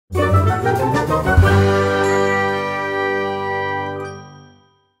Ha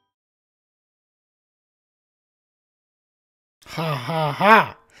ha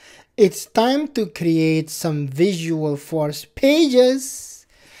ha! It's time to create some Visualforce pages.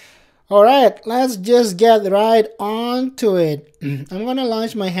 Alright, let's just get right on to it. I'm gonna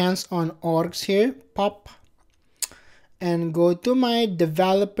launch my hands-on orgs here, pop, and go to my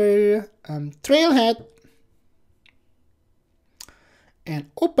developer Trailhead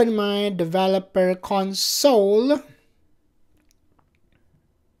and open my developer console.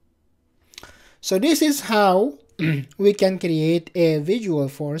 So this is how we can create a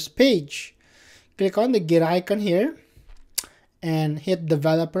Visualforce page. Click on the gear icon here and hit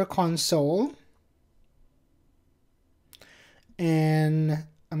developer console. And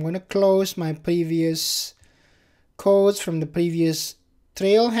I'm going to close my previous codes from the previous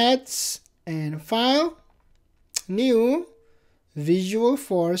trailheads and file, new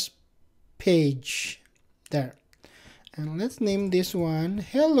Visualforce page. There. And let's name this one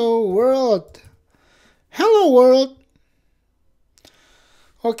Hello World. Hello World.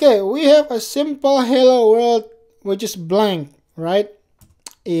 Okay, we have a simple Hello World which is blank, right?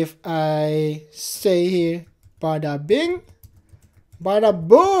 If I say here bada bing, bada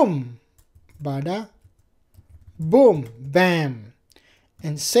boom, bada boom, bam,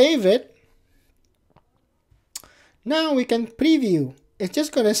 and save it. Now we can preview. It's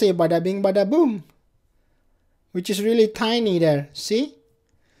just gonna say bada bing, bada boom, which is really tiny there, see?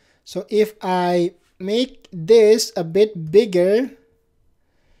 So if I make this a bit bigger,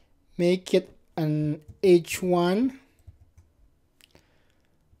 make it an h1,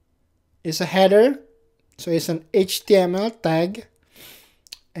 it's a header, so it's an HTML tag,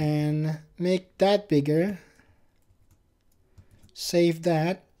 and make that bigger, save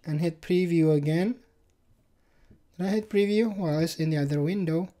that, and hit preview again. Did I hit preview? Well, it's in the other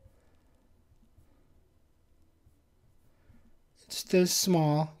window. It's still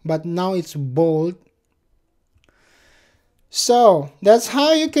small, but now it's bold. So that's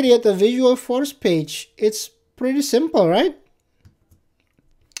how you create a Visualforce page. It's pretty simple, right?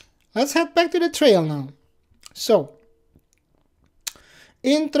 Let's head back to the trail now. So,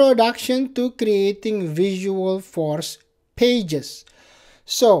 introduction to creating Visualforce pages.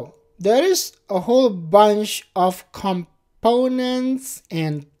 So there is a whole bunch of components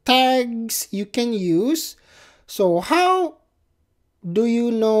and tags you can use. So how do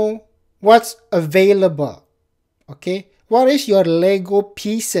you know what's available? Okay, what is your Lego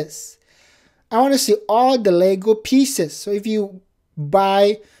pieces? I want to see all the Lego pieces. So if you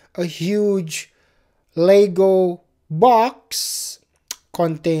buy a huge Lego box,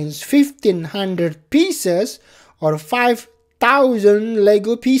 contains 1500 pieces or 5000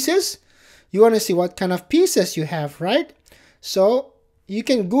 Lego pieces, you want to see what kind of pieces you have, right? So you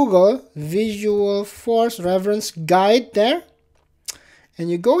can Google Visualforce reference guide there,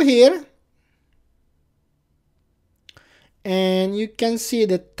 and you go here and you can see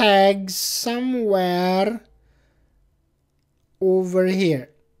the tags somewhere over here.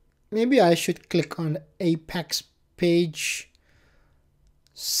 Maybe I should click on the Apex page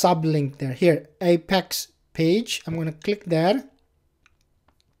sublink there. Here, Apex page. I'm going to click there.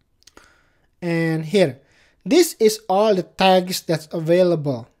 And here, this is all the tags that's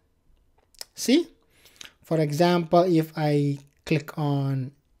available. See? For example, if I click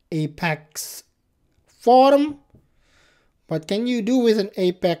on Apex form, what can you do with an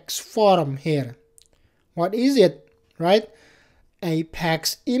Apex form here? What is it, right?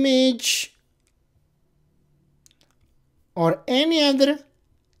 Apex image or any other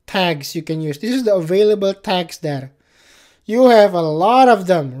tags you can use. This is the available tags there. You have a lot of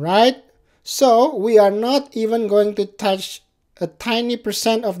them, right? So we are not even going to touch a tiny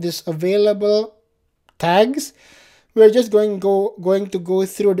percent of this available tags. We're just going to go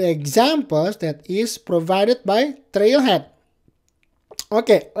through the examples that is provided by Trailhead.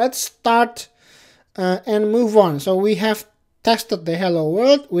 Okay, let's start and move on. So we have tested the hello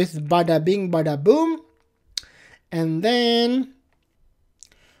world with bada bing bada boom, and then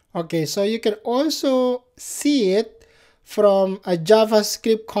okay, so you can also see it from a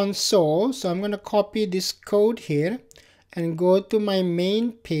JavaScript console. So I'm going to copy this code here and go to my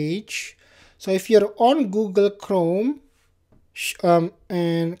main page. So if you're on Google Chrome,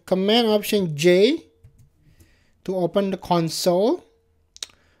 and Command Option J to open the console,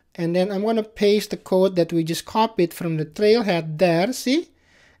 and then I'm going to paste the code that we just copied from the Trailhead there, see,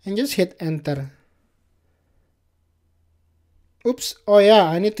 and just hit enter. Oops, oh yeah,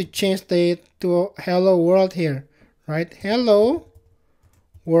 I need to change it to hello world here, right? Hello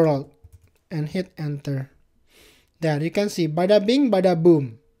world, and hit enter. There you can see bada bing bada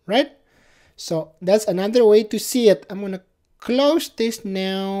boom, right? So that's another way to see it. I'm gonna close this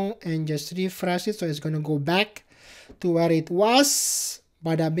now and just refresh it, so it's gonna go back to where it was.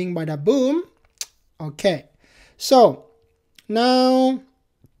 Bada bing, bada boom. Okay, so now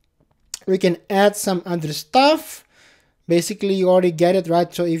we can add some other stuff. Basically, you already get it,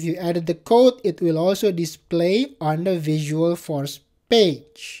 right? So if you added the code, it will also display on the Visualforce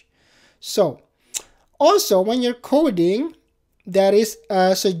page. So also, when you're coding, there is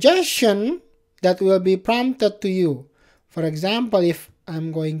a suggestion that will be prompted to you. For example, if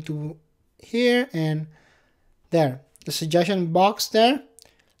I'm going to here and there, the suggestion box there,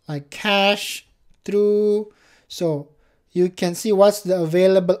 like cache, true. So you can see what's the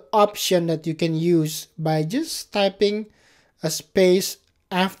available option that you can use by just typing a space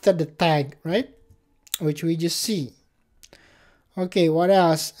after the tag, right? Which we just see. Okay, what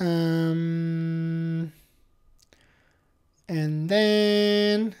else? And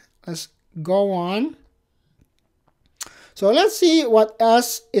then let's go on. So let's see what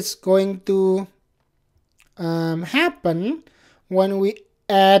else is going to happen when we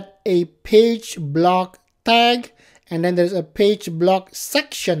add a page block tag, and then there's a page block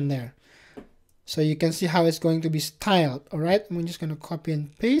section there. So you can see how it's going to be styled. All right, I'm just going to copy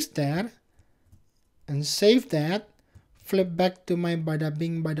and paste that and save that. Flip back to my bada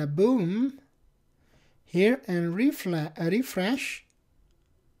bing bada boom here and refresh.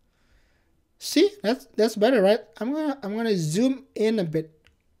 See, that's better, right? I'm gonna zoom in a bit,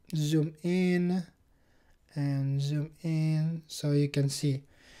 zoom in and zoom in, so you can see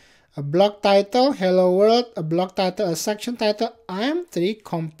a block title, hello world, a block title, a section title. I'm 3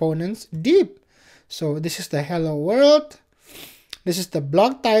 components deep. So this is the hello world, this is the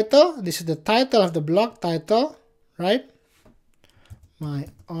block title, this is the title of the block title, right? My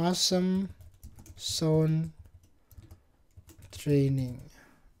awesome zone training,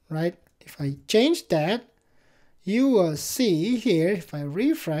 right? If I change that, you will see here, if I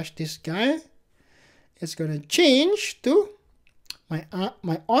refresh this guy, it's going to change to my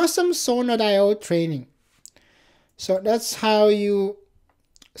awesome zone.io training. So that's how you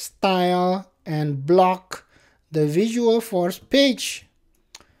style and block the Visualforce page,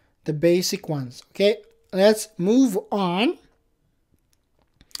 the basic ones. Okay, let's move on.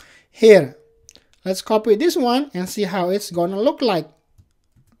 Here, let's copy this one and see how it's gonna look like.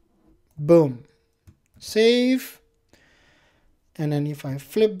 Boom, save. And then if I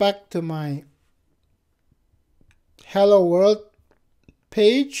flip back to my hello world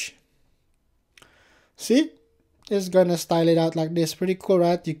page, see, it's gonna style it out like this. Pretty cool,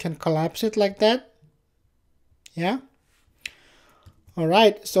 right? You can collapse it like that. Yeah. All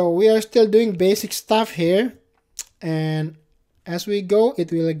right, so we are still doing basic stuff here, and as we go,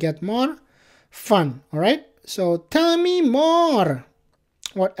 it will get more fun. All right, so tell me more.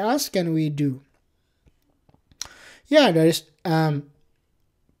 What else can we do? Yeah, there is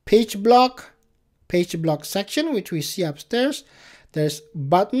page block section, which we see upstairs. There's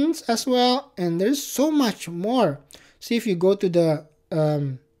buttons as well, and there's so much more. See, if you go to the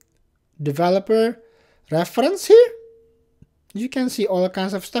developer reference here, you can see all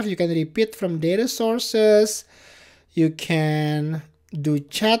kinds of stuff. You can repeat from data sources. You can do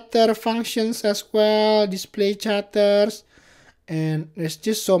chatter functions as well, display chatters, and there's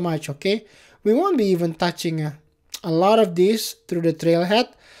just so much. Okay, we won't be even touching a lot of this through the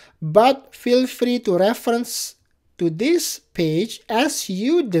Trailhead, but feel free to reference to this page as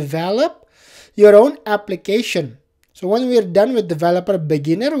you develop your own application. So when we're done with developer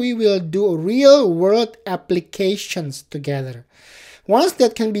beginner, we will do real world applications together, ones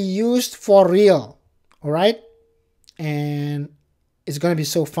that can be used for real. All right, and it's gonna be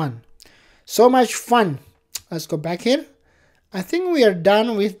so fun, so much fun. Let's go back here. I think we are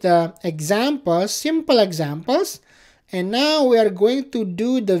done with the examples, simple examples, and now we are going to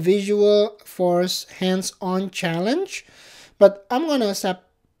do the Visualforce hands-on challenge, but I'm gonna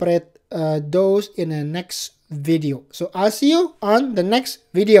separate those in the next video. So I'll see you on the next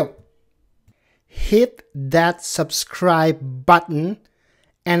video. Hit that subscribe button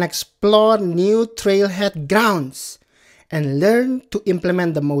and explore new Trailhead grounds and learn to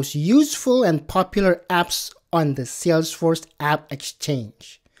implement the most useful and popular apps on the Salesforce App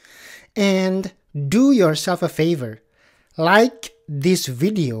Exchange. And do yourself a favor, like this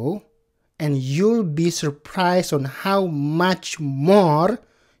video, and you'll be surprised on how much more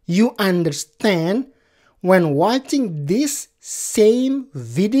you understand when watching this same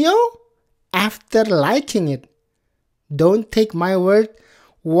video after liking it. Don't take my word.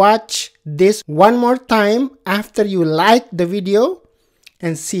 Watch this one more time after you like the video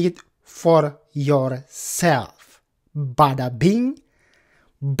and see it for yourself. Bada bing,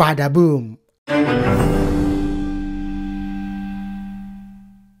 bada boom.